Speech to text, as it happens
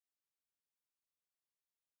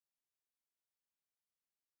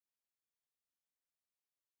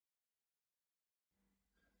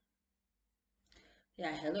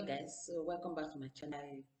Yeah, hello guys. So welcome back to my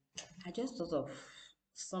channel. I just thought of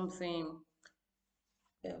something.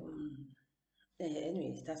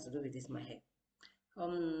 Anyway, it has to do with this my hair.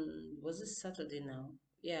 Was it Saturday now?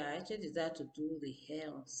 Yeah, I actually decided to do the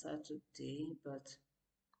hair on Saturday, but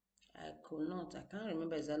I could not. I can't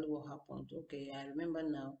remember exactly what happened. Okay, I remember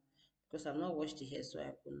now because I've not washed the hair, so I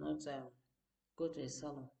could not go to a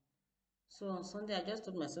salon. So on Sunday, I just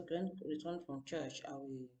told myself when I return from church, I'll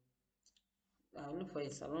look for a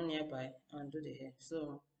salon nearby and do the hair.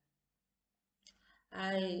 So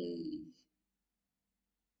I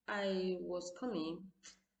I was coming.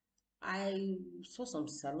 I saw some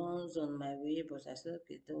salons on my way, but I said,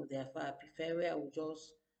 okay, though, therefore, I prefer where I would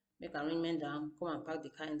just make arrangement down, come and park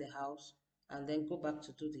the car in the house, and then go back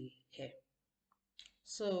to do the hair.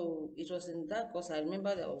 So it was in that course. I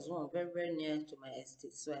remember there was one very, very near to my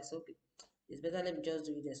estate. So I said, okay, it's better let me just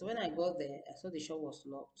do it there. So when I got there, I saw the shop was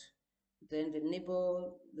locked. Then the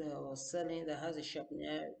neighbor that was selling that has a shop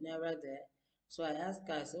nearer there. So I asked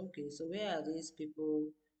her, I said, okay, so where are these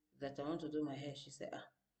people that I want to do my hair? She said,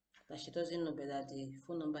 that she doesn't know, but that the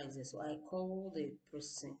phone number is there. So I called the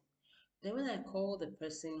person. Then when I called the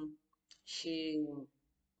person, she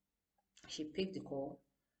she picked the call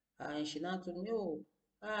and she now told me, oh,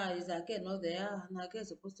 is Ake not there? And Ake is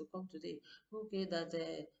supposed to come today. Okay, that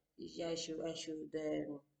yeah, I should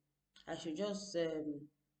just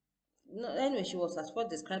no. Anyway, she was at first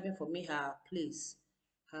describing for me her place,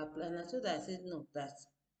 her plan. And I told her, I said no, that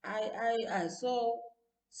I saw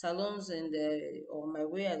salons in the on my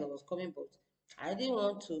way as I was coming, but I didn't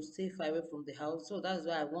want to stay far away from the house, so that's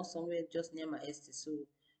why I want somewhere just near my estate. So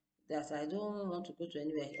that I don't want to go to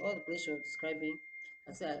anywhere. All the place she was describing,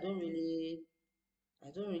 I said I don't really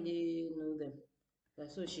know them.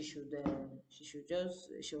 So she should just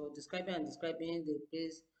she was describing and describing the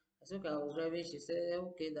place. I said okay, I was driving. She said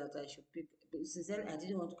okay that I should pick. But sincerely, I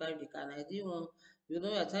didn't want to carry the car. And I didn't want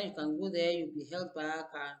at time you can go there, you'll be held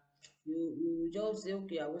back and you just say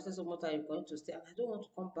okay, I wasted so much time. You're going to stay. And I don't want to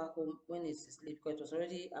come back home when it's late because it was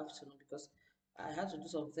already afternoon because I had to do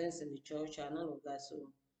some things in the church and all of that.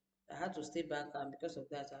 So I had to stay back, and because of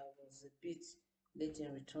that, I was a bit late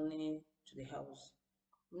in returning to the house.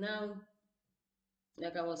 Now,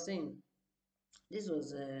 like I was saying, this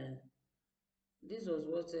was uh, this was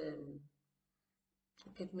what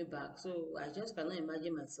kept me back. So I just cannot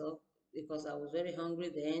imagine myself because I was very hungry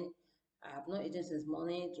then. I have not eaten since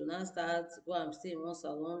morning to now start go and stay in one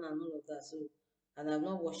salon and all of that. So and I've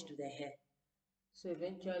not washed the hair. So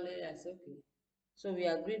eventually I said okay. So we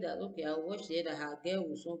agreed that okay, I'll wash the hair that her girl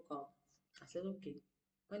will soon come. I said okay.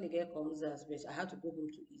 When the girl comes, that's best. I had to go home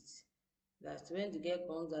to eat. That when the girl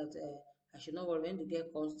comes, that I should not worry. When the girl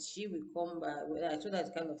comes, she will come by. Well, I told her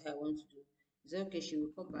the kind of hair I want to do. She said, okay, she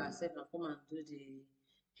will come by herself and come and do the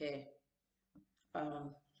hair.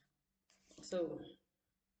 Um, so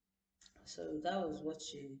so that was what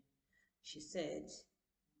she said.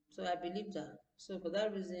 So I believed her. So for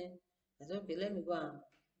that reason, I said, okay, let me go and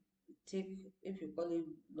take, if you call it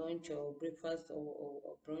lunch or breakfast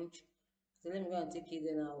or brunch. So let me go and take it,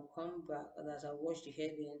 then I'll come back. And as I wash the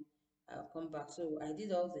hair, then I'll come back. So I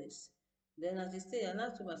did all this. Then as I stayed, and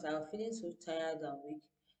after myself, I was feeling so tired and weak.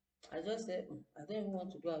 I just said, I don't even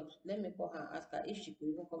want to go out. Let me call her and ask her if she could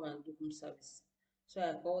even come and do home service. So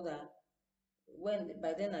I called her. When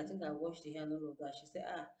by then I think I washed the hair and all of that. She said,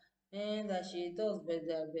 and that she does, but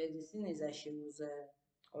the thing is that she was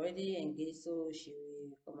already engaged, so she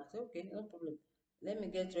will come. I said, okay, no problem. Let me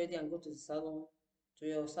get ready and go to the salon, to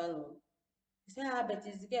your salon. He said, but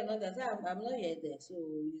is the girl not there? I said, I'm not yet there, so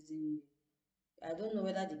is the I don't know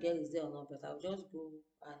whether the girl is there or not, but I'll just go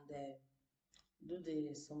and do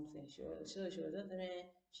the something. She was just telling me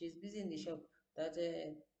she's busy in the shop that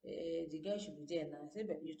the guy should be there now. I said,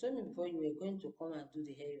 but you told me before you were going to come and do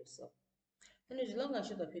the hair yourself. Anyway, the long and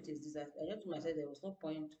short of it is this: I just told myself there was no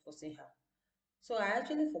point forcing her. So I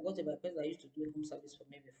actually forgot about person that used to do home service for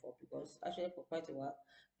me before because actually for quite a while,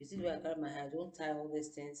 you see where I carry my hair, I don't tie all these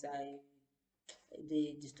things.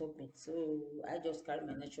 They disturb me. So I just carry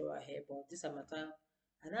my natural hair. But this time,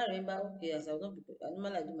 and I remember, okay, as I will not be, I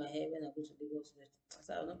normally I do my hair when I go to Lagos, but as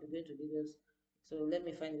I will not be going to Lagos, so let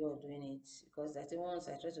me find a way of doing it because I think once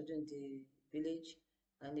I tried to do in the village,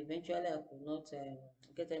 and eventually I could not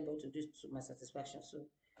get anybody to do it to my satisfaction. So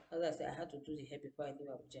as I said, I had to do the hair before I leave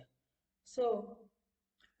Abuja. So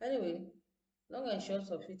anyway, long and short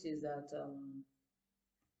of it is that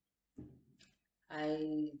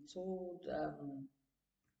I told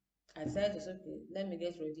I decided to say, okay, let me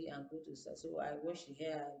get ready and go to salon. So I washed the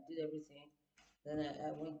hair, I did everything. Then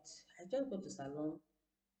I went, I just go to salon.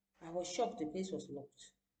 I was shocked the place was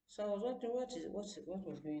locked. So I was wondering what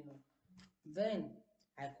was going on. Then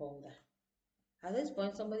I called her. At this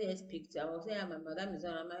point, somebody else picked. I was saying, my madam is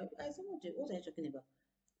on. I said, what are you talking about?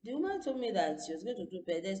 The woman told me that she was going to do,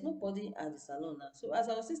 but there's nobody at the salon now. So as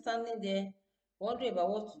I was still standing there, wondering about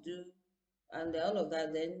what to do and all of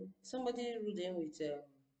that, then somebody rode in with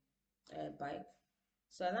a bike.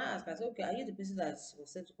 So I now asked her, I said, okay, are you the person that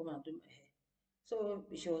was sent to come and do my hair? So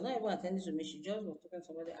she was not even attending to me. She just was talking to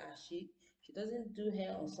somebody. She doesn't do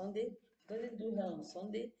hair on Sunday. She doesn't do hair on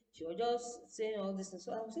Sunday. She was just saying all this. And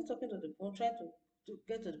so I was still talking to the phone, trying to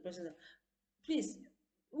get to the person. Please,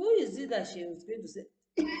 who is it that she was going to say?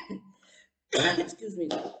 Excuse me.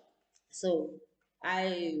 So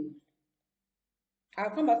I I'll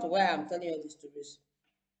come back to why I'm telling you all these stories.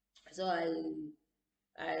 So I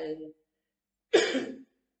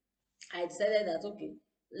I decided that okay,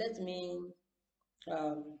 let me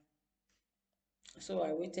um so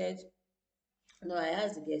I waited. No, I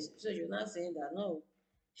asked the guest. So you're not saying that no,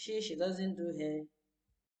 she doesn't do hair.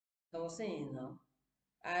 I was saying now,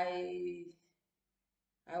 I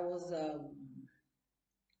I was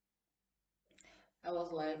I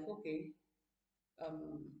was like, okay,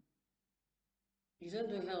 um you don't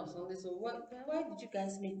do hair on Sunday, so why did you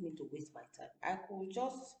guys make me to waste my time? I could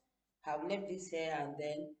just have left this hair and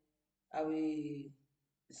then I will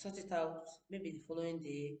sort it out maybe the following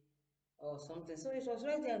day or something. So it was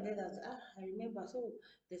right there and then that I remember. So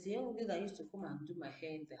there's a young lady that used to come and do my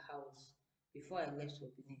hair in the house before I left for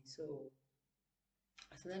Benin. So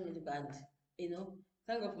I said, let me look and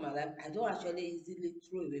thank God for my life. I don't actually easily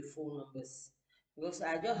throw away phone numbers because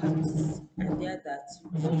I just have this idea that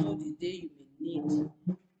you don't know the day you may need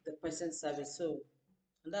the person's service. So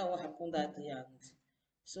and that what happened that day and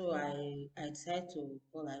so I decided to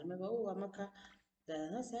call. I remember, oh Amaka,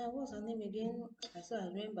 then I said, what's her name again? I said, I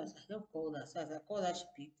remember. So I just called her. So as I called her, she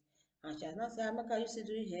picked. And she had not said, Amaka, you still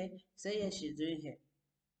doing hair? Say, yes, she's doing hair.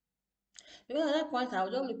 Because at that point, I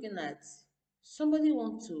was just looking at somebody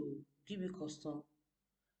want to give you custom.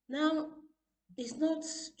 Now, it's not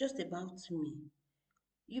just about me.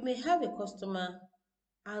 You may have a customer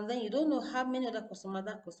and then you don't know how many other customers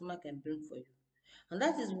that customer can bring for you. And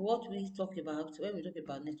that is what we talk about when we talk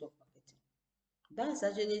about network marketing. That's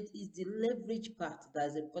actually is the leverage part that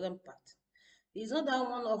is the important part. It's not that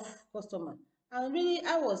one of customer. And really,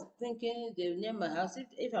 I was thinking they near my house.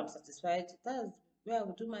 If I'm satisfied, that's where I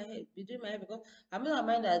will do my hair, be doing my hair because I may not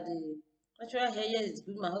mind that the natural hair here is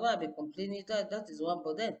good. My husband will be complaining that is one.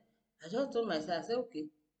 But then I just told myself, I said, okay,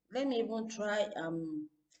 let me even try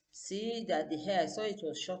see that the hair I saw it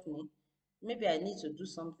was shortening. Maybe I need to do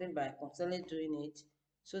something by constantly doing it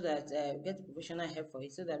so that I get professional help for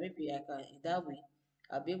it so that maybe I can in that way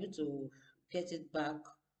I'll be able to get it back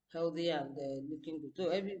healthy and looking good. So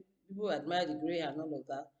every people admire the gray and all of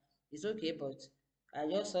that. It's okay, but I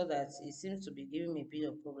just saw that it seems to be giving me a bit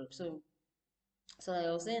of problem. So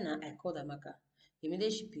I was saying I called Amaka.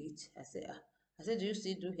 Immediately she picked. I said, do you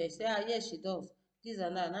still do hair? She said, yes, she does. This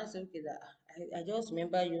and that. And I said, okay, that I just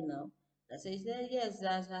remember you now. She said, yes,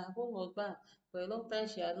 that her home was bad. For a long time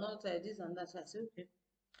she had not this and that. So I said, okay.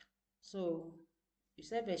 So you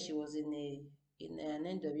said that she was in an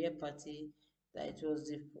end of year party, that it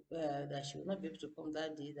was that she would not be able to come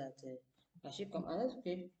that day, that she come. And that's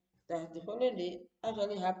okay. That the following day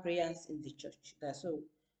actually have prayers in the church. That so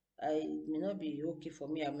I may not be okay for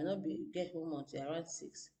me. I may not be get home until around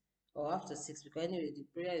 6 or after 6 because anyway the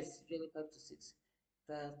prayer is usually 5 to 6.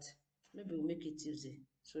 That maybe we'll make it Tuesday.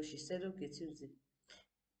 So she said okay Tuesday.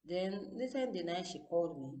 Then later in the night she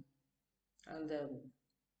called me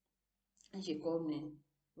and she called me.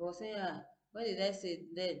 I was saying, what did I say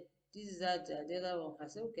then? This is that the other one. I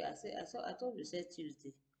said, okay. I thought you said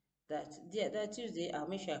Tuesday. That Tuesday I'll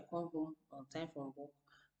make sure I come home on time from work.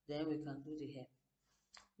 Then we can do the hair.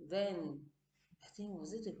 Then I think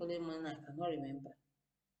was it the following morning? I cannot remember.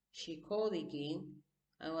 She called again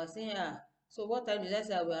and was saying, so what time did I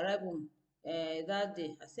say I will arrive home that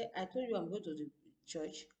day? I said, I told you I'm going to the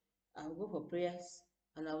church. I will go for prayers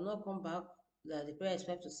and I will not come back. That the prayer is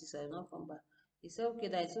 5 to 6. I will not come back. He said, okay,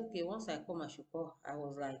 that's okay. Once I come, I should call. I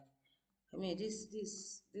was like, I mean,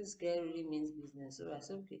 this girl really means business. So I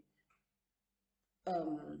said, okay,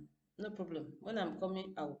 no problem. When I'm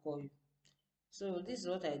coming, I will call you. So this is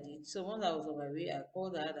what I did. So once I was on my way, I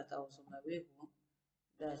called her that I was on my way home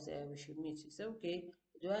that we should meet. She said, okay,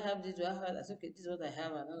 do I have this? Do I have that? I said, okay, this is what I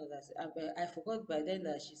have and all of that. I forgot by then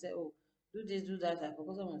that she said, oh, do this, do that. I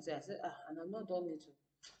forgot someone say. I said, and I'm not done it.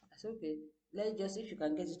 I said, okay, let's just, if you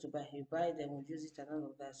can get it to buy, you buy, then we'll use it and all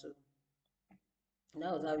of that. So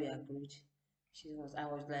that was how we agreed. I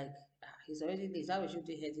was like, he's already late. How we should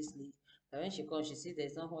do here this late? But when she comes, she sees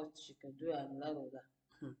there's not much she can do and all of that.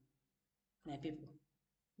 My people,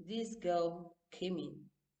 this girl came in.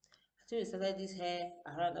 So we started this hair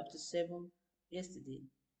around up to 7 yesterday.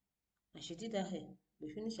 And she did her hair. We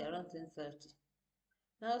finished around 10:30.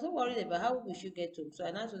 Now I was so worried about how we should get home. So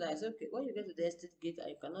I now told her, I said, okay, when you get to the estate gate and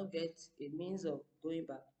you cannot get a means of going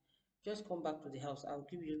back, just come back to the house. I'll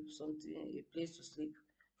give you something, a place to sleep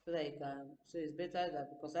so that you can. So it's better that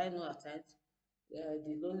because I know at times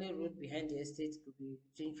the lonely road behind the estate could be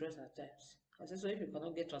dangerous at times. I said, so if you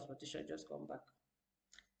cannot get transportation, just come back.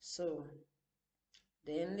 So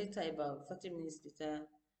then later, about 30 minutes later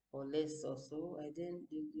or less or so, I then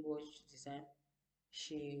did watch the time.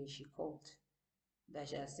 She called that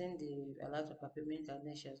she has seen the alert of her payment and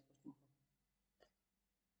then she has gotten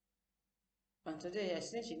home. And today, I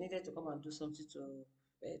think she needed to come and do something to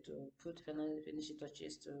put finishing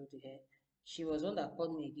touches to the hair. She was one that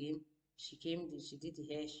called me again. She came, she did the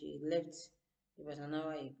hair, she left about an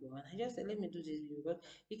hour ago. And I just said, let me do this video because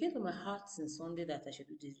it came to my heart since Sunday that I should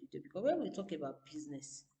do this video. Because when we talk about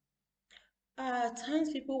business, at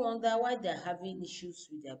times people wonder why they're having issues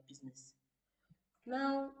with their business.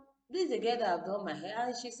 Now, this is a girl that I've done my hair,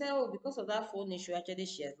 and she said, oh, because of that phone issue, actually,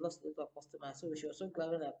 she has lost a lot of customers. So she was so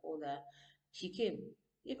glad when I called her. She came.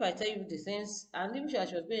 If I tell you the things, and even she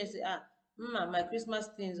was going to say, my Christmas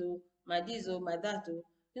things, oh, my this, oh, my that, oh.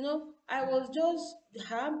 You know, I was just,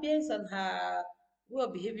 her ambience and her way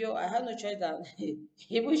of behavior, I had no choice that,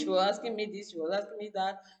 even she was asking me this, she was asking me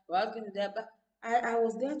that, she was asking me that, but I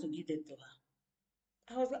was there to give them to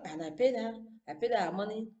her. I was like, and I paid her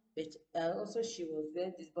money, but also she was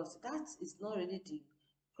very this, but that is not really the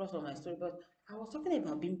cross of my story. But I was talking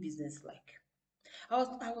about being business like. I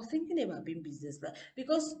was thinking about being business like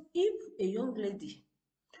because if a young lady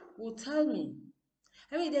would tell me,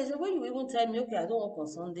 I mean, there's a way you even tell me, okay, I don't work on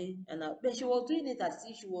Sunday, but she was doing it as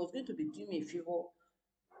if she was going to be doing me a favor.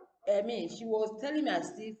 I mean, she was telling me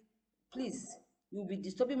as if, please, you'll be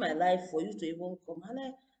disturbing my life for you to even come.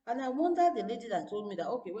 And I wonder the lady that told me that,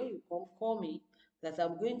 okay, when you come, call me, that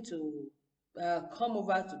I'm going to come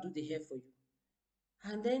over to do the hair for you.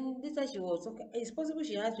 And then later she was okay. It's possible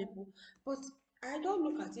she has people, but I don't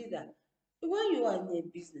look at it that when you are in a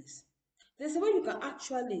business, there's a way you can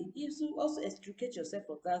actually you also extricate yourself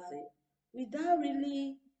from that thing without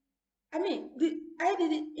really. I mean, I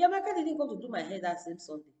didn't. Yamaka didn't come to do my hair that same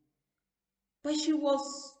Sunday. But she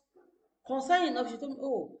was concerned enough. She told me,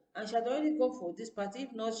 oh, and she had already gone for this party. If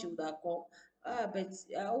not, she would have come. But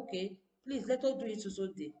okay, please let her do it so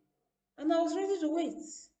day. And I was ready to wait.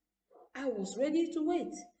 I was ready to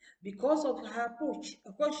wait because of her approach.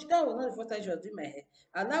 Of course, that was not the first time she was doing my hair.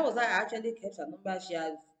 And that was how I actually kept her number. She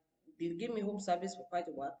had been giving me home service for quite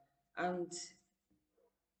a while. And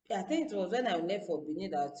I think it was when I left for Benin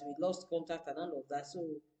that we lost contact and all of that. So,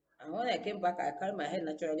 and when I came back, I carry my hair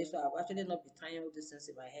naturally. So I've actually not been tying all these things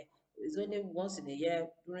in my hair. It's only once in a year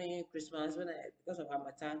during Christmas when because of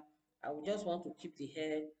Harmattan, I would just want to keep the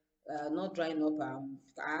hair not drying up.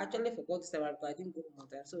 I actually forgot this time around because I didn't go home on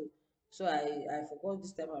time. So I forgot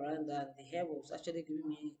this time around that the hair was actually giving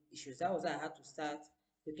me issues. That was why I had to start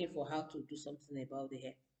looking for how to do something about the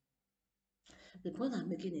hair. The point I'm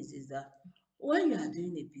making is that when you are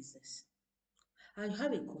doing a business, and you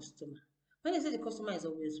have a customer. When I say the customer is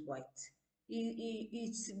always white,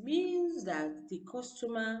 it means that the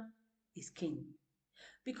customer is king.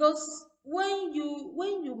 Because when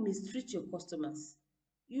you mistreat your customers,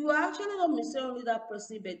 you are actually not mistreating only that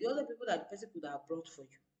person, but the other people that the person could have brought for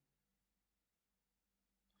you.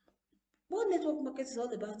 What network market is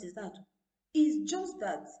all about is that it's just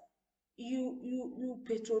that you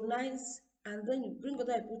patronize and then you bring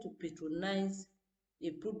other people to patronize a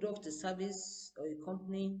product, a service, or a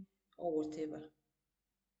company, or whatever.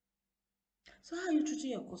 So how are you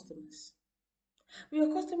treating your customers? Will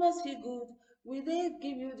your customers feel good? Will they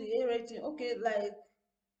give you the A rating? Okay, like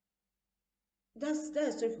that's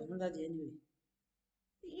a story for another day anyway.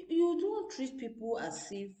 You don't treat people as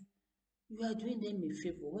if you are doing them a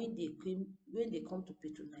favor when they come to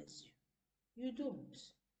patronize you. You don't.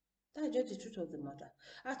 That's just the truth of the matter.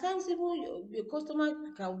 At times, even your customer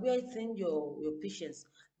can wear thin your patience,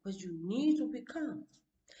 but you need to be calm.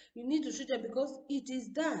 You need to treat them because it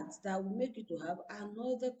is that will make you to have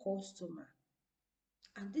another customer.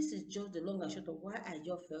 And this is just the long and short of why I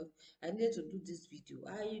just felt I needed to do this video.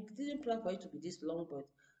 I didn't plan for it to be this long, but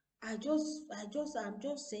I'm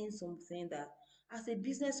just saying something that as a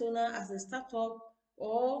business owner, as a startup,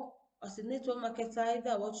 or as a network marketer,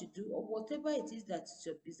 either what you do or whatever it is that is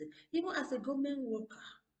your business, even as a government worker,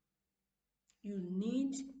 you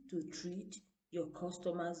need to treat your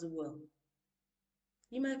customers well.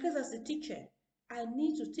 In my case as a teacher, I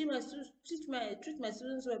need to treat my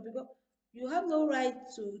students well because you have no right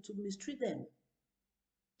to mistreat them.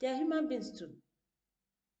 They are human beings too.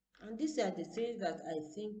 And these are the things that I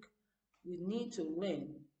think we need to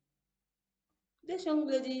learn. This young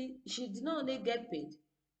lady, she did not only get paid,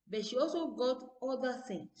 but she also got other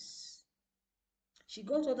things. She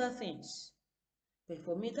got other things. But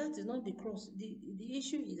for me, that is not the cross. The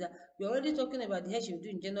issue is that we're already talking about the hair she will do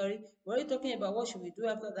in January. We're already talking about what she will do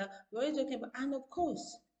after that. We're already talking about, and of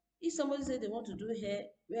course, if somebody said they want to do hair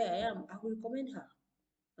where I am, I will recommend her.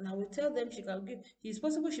 And I will tell them she can give. It's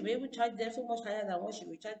possible she may even charge them so much higher than what she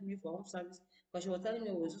will charge me for home service. Because she was telling me,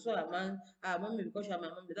 oh, so a man, mommy, because you are my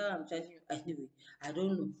mom, that I'm charging you. Anyway, I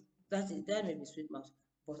don't know. That may be sweet mouth.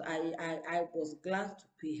 But I was glad to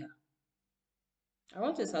pay her. I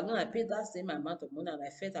went to a salon, I paid that same amount of money, and I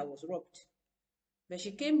felt I was robbed. But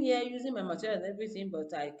she came here using my material and everything,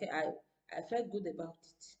 but I felt good about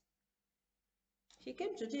it. She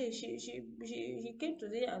came today. She came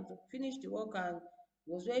today and to finish the work and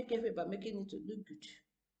was very careful about making it to look good.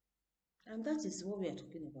 And that is what we are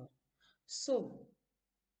talking about. So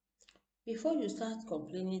before you start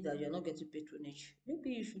complaining that you're not getting patronage,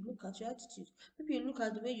 maybe you should look at your attitude. Maybe you look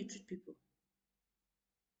at the way you treat people.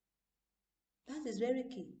 That is very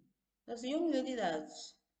key. There's a young lady that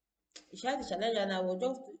she had a challenge, and I was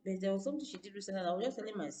just there was something she did recently, and I was just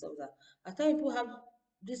telling myself that at times people have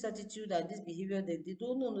this attitude and this behavior, they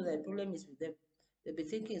don't know that the problem is with them. They'll be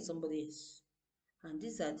thinking it's somebody else. And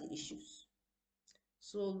these are the issues.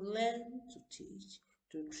 So learn to teach,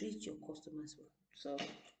 to treat your customers well. So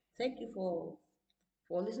thank you for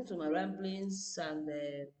listening to my ramblings and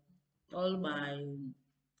all my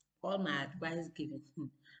all my advice given.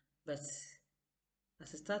 But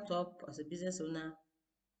as a startup, as a business owner,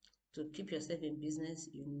 to keep yourself in business,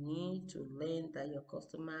 you need to learn that your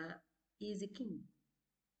customer is the king.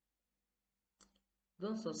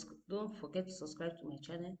 Don't forget to subscribe to my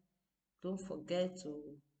channel. Don't forget to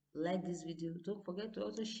like this video. Don't forget to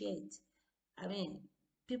also share it. I mean,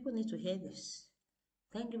 people need to hear this.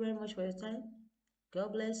 Thank you very much for your time.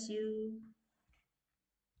 God bless you.